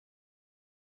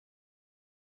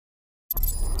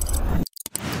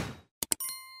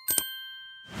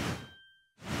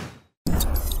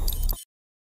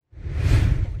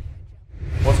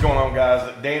going on,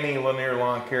 guys? Danny Lanier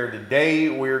Lawn Care. Today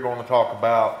we're going to talk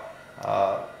about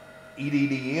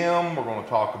EDDM. We're going to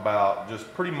talk about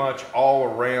just pretty much all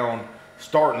around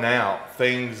starting out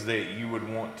things that you would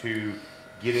want to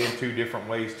get into, different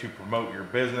ways to promote your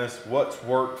business, what's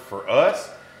worked for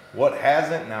us, what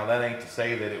hasn't. Now that ain't to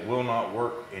say that it will not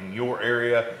work in your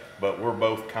area, but we're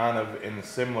both kind of in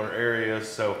similar areas.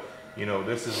 So, you know,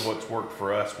 this is what's worked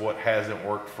for us, what hasn't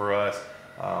worked for us.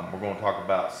 We're going to talk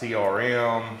about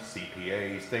CRM,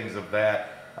 CPAs, things of that.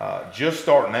 Just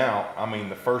starting out, I mean,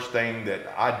 the first thing that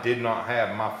I did not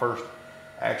have,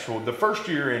 the first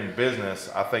year in business,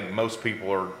 I think most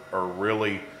people are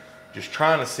really just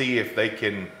trying to see if they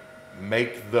can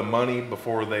make the money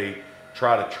before they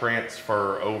try to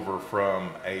transfer over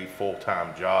from a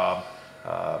full-time job.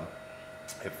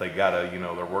 If they got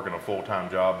they're working a full-time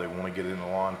job, they want to get into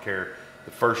lawn care.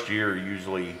 The first year,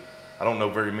 usually, I don't know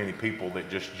very many people that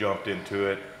just jumped into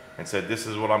it and said, this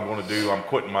is what I'm going to do, I'm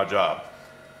quitting my job.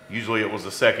 Usually it was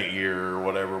the second year or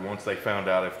whatever, once they found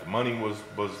out if the money was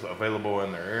available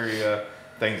in their area,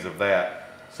 things of that.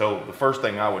 So the first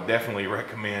thing I would definitely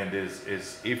recommend is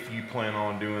if you plan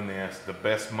on doing this, the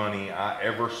best money I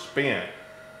ever spent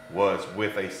was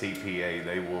with a CPA.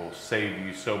 They will save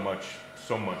you so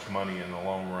much money in the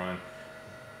long run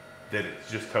that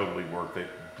it's just totally worth it.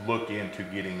 Look into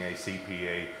getting a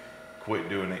CPA. Quit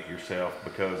doing it yourself,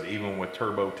 because even with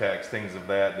TurboTax, things of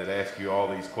that ask you all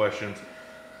these questions,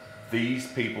 these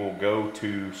people go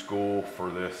to school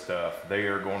for this stuff. They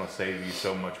are going to save you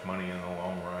so much money in the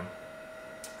long run.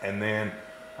 And then,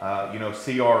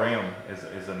 CRM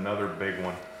is another big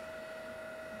one.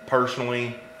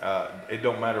 Personally, it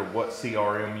don't matter what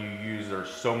CRM you use. There's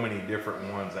so many different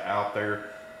ones out there.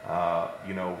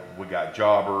 We got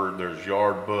Jobber, there's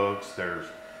Yard Books, there's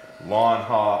Lawn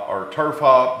Hop or Turf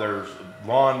Hop, there's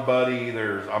Lawn Buddy,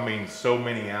 there's so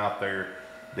many out there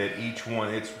that each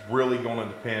one, it's really going to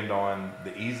depend on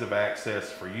the ease of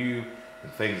access for you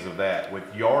and things of that. With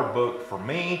Yard Book, for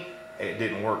me, it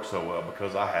didn't work so well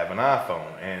because I have an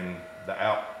iPhone and the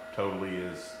app totally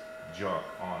is junk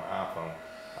on iPhone.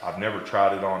 I've never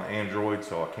tried it on Android,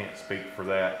 so I can't speak for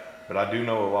that, but I do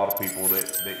know a lot of people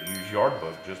that use Yard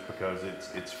Book just because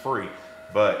it's free.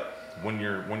 But when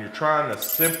you're trying to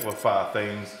simplify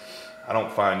things, I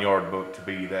don't find Yard Book to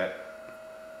be that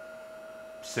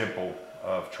simple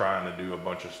of trying to do a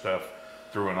bunch of stuff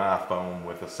through an iPhone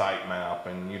with a site map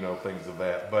and things of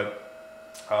that. But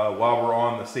while we're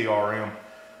on the CRM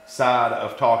side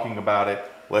of talking about it,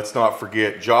 let's not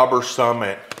forget Jobber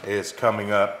Summit is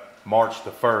coming up March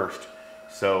the 1st.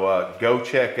 So go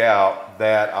check out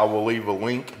that. I will leave a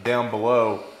link down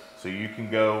below so you can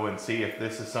go and see if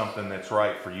this is something that's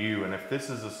right for you. And if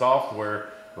this is a software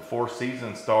before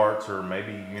season starts, or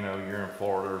maybe you're in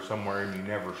Florida or somewhere and you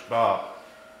never stop,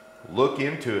 look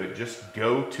into it. Just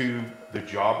go to the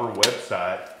Jobber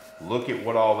website, look at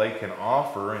what all they can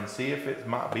offer and see if it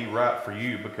might be right for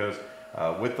you, because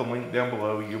with the link down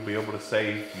below, you'll be able to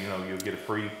save, you'll get a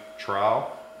free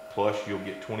trial, plus you'll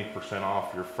get 20%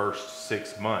 off your first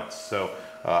 6 months. So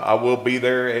I will be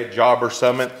there at Jobber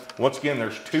Summit. Once again,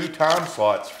 there's 2 time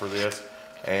slots for this,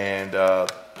 and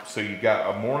so you've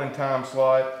got a morning time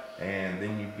slot, and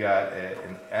then you've got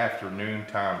an afternoon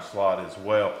time slot as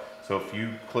well. So if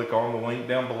you click on the link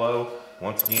down below,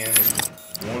 once again,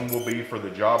 one will be for the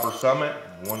Jobber Summit,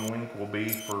 one link will be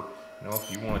for,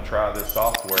 if you want to try this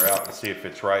software out and see if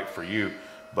it's right for you.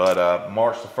 But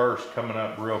March the 1st coming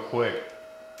up real quick.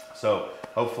 So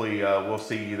hopefully we'll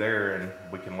see you there and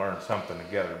we can learn something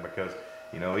together, because,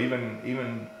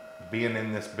 even being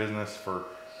in this business for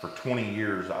 20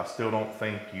 years, I still don't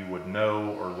think you would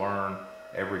know or learn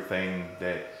everything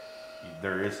that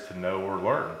there is to know or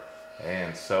learn.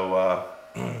 And so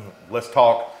let's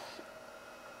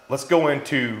go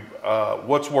into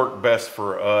what's worked best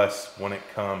for us when it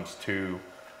comes to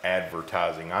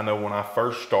advertising. I know when I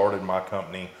first started my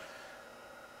company,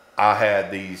 I had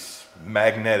these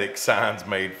magnetic signs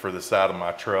made for the side of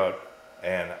my truck,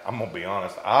 and I'm gonna be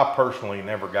honest, I personally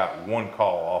never got one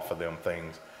call off of them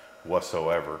things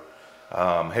whatsoever.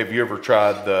 Have you ever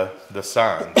tried the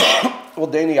signs? Well,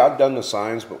 Danny, I've done the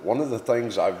signs, but one of the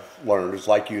things I've learned is,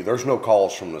 like you, there's no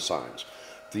calls from the signs.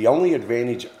 The only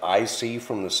advantage I see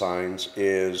from the signs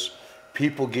is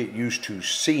people get used to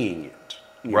seeing it.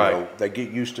 You know, they get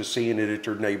used to seeing it at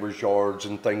their neighbors' yards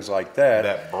and things like that.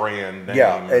 That brand name.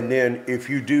 Yeah, and then if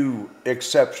you do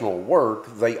exceptional work,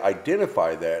 they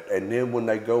identify that. And then when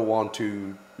they go on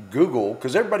to Google,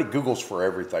 because everybody Googles for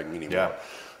everything anymore. Yeah.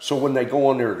 So when they go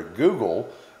on there to Google,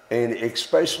 and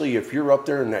especially if you're up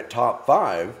there in that top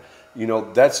 5,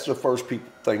 that's the first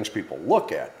things people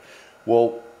look at.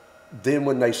 Well, then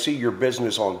when they see your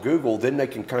business on Google, then they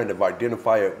can kind of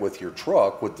identify it with your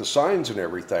truck, with the signs and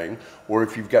everything, or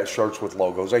if you've got shirts with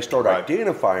logos, they start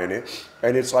identifying it,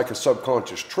 and it's like a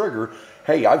subconscious trigger.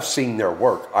 Hey, I've seen their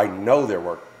work. I know their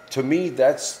work. To me,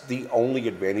 that's the only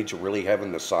advantage of really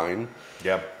having the sign.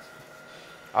 Yep.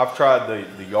 I've tried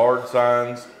the yard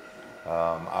signs.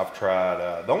 I've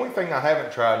tried, the only thing I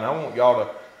haven't tried, and I want y'all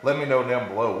to let me know down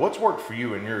below, what's worked for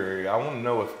you in your area? I want to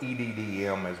know if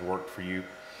EDDM has worked for you.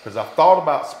 Because I thought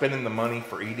about spending the money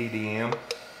for EDDM.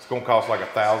 It's going to cost like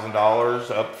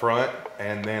 $1,000 up front,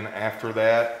 and then after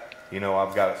that, you know,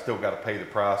 I've still got to pay the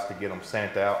price to get them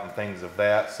sent out and things of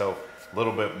that. So a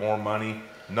little bit more money.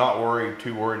 Not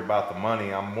too worried about the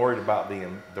money. I'm worried about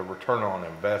the return on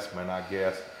investment, I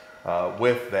guess,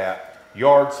 with that.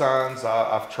 Yard signs,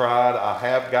 I've tried. I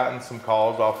have gotten some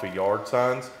calls off of yard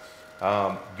signs.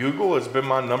 Google has been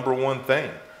my #1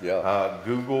 thing. Yeah.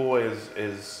 Google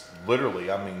is literally,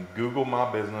 I mean, Google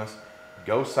my business,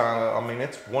 go sign up. I mean,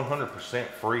 it's 100%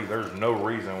 free. There's no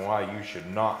reason why you should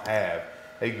not have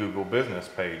a Google business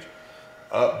page.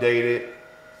 Update it,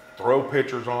 throw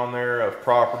pictures on there of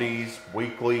properties,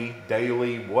 weekly,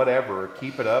 daily, whatever.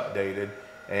 Keep it updated,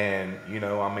 and you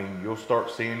know, I mean, you'll start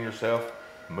seeing yourself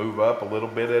move up a little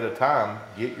bit at a time.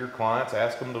 Get your clients,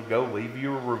 ask them to go leave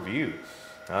you a review.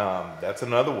 That's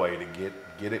another way to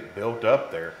get it built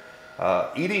up there.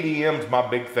 EDDM's my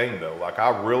big thing though. Like,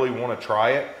 I really want to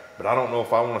try it, but I don't know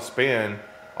if I want to spend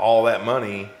all that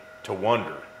money to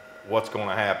wonder what's going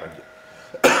to happen.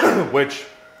 Which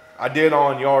I did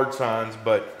on yard signs,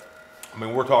 but I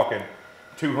mean, we're talking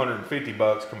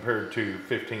 $250 compared to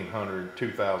 $1,500,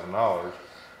 $2,000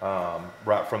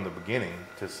 right from the beginning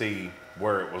to see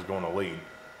where it was going to lead.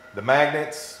 The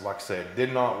magnets, like I said,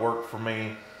 did not work for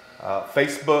me.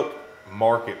 Facebook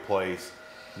Marketplace,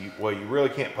 you really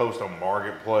can't post on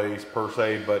Marketplace per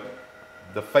se, but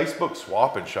the Facebook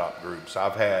swap and shop groups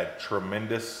I've had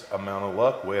tremendous amount of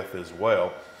luck with as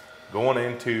well. Going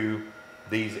into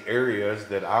these areas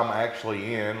that I'm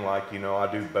actually in, like, you know,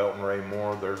 I do Belton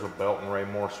Raymore. There's a Belton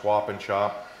Raymore swap and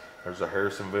shop. There's a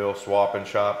Harrisonville swap and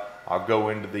shop. I'll go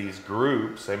into these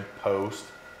groups and post,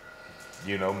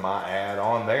 you know, my ad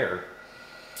on there.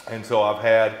 And so I've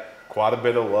had quite a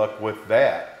bit of luck with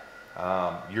that.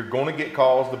 You're going to get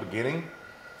calls the beginning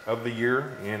of the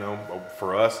year. You know,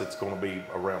 for us, it's going to be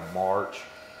around March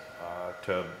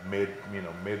to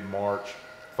mid-March.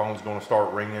 Phone's going to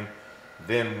start ringing.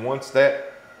 Then once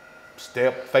that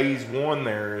phase 1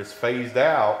 there is phased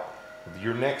out,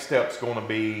 your next step's going to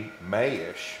be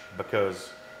May-ish,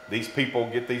 because these people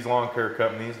get these lawn care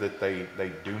companies that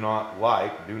they do not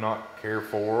like, do not care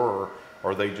for,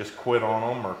 or they just quit on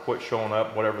them or quit showing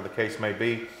up, whatever the case may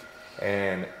be.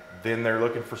 And then they're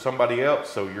looking for somebody else.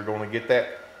 So you're going to get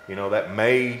that, you know, that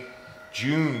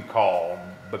May-June call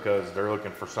because they're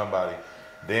looking for somebody.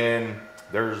 Then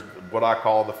there's what I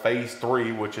call the phase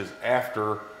 3, which is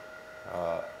after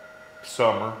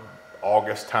summer,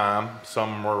 August time,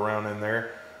 somewhere around in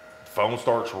there. Phone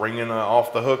starts ringing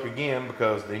off the hook again,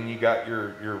 because then you got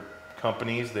your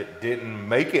companies that didn't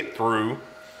make it through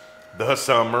the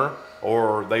summer,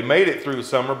 or they made it through the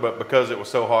summer, but because it was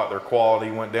so hot, their quality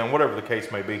went down, whatever the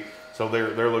case may be. So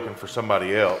they're looking for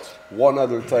somebody else. One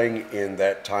other thing in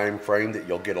that time frame that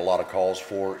you'll get a lot of calls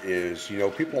for is, you know,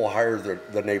 people will hire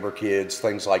the neighbor kids,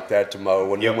 things like that, to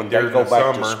mow, and then when they go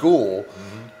back to school,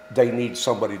 they need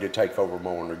somebody to take over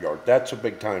mowing their yard. That's a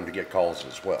big time to get calls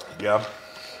as well. Yeah.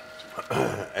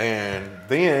 And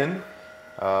then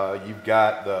you've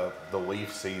got the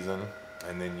leaf season,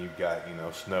 and then you've got, you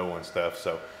know, snow and stuff.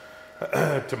 So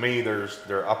to me,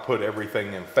 I put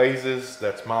everything in phases.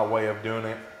 That's my way of doing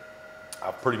it.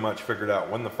 I've pretty much figured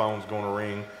out when the phone's going to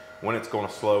ring, when it's going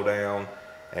to slow down,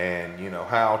 and, you know,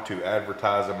 how to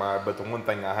advertise them. But the one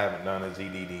thing I haven't done is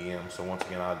EDDM. So once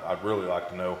again, I'd really like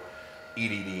to know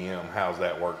EDDM. How's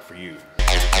that work for you?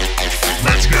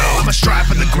 Let's go. I'ma strive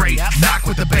for the great, knock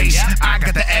with the bass. I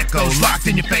got the echoes locked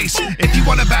in your face. If you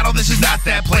want to battle, this is not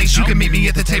that place. You can meet me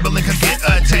at the table and come get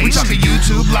a taste. We talking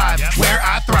YouTube Live, where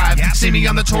I thrive. See me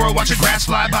on the Toro, watch the grass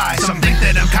fly by. Some think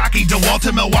that I'm cocky. DeWalt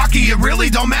to Milwaukee, it really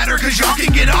don't matter, cause y'all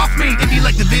can get off me. If you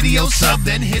like the video, sub,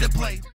 then hit a play.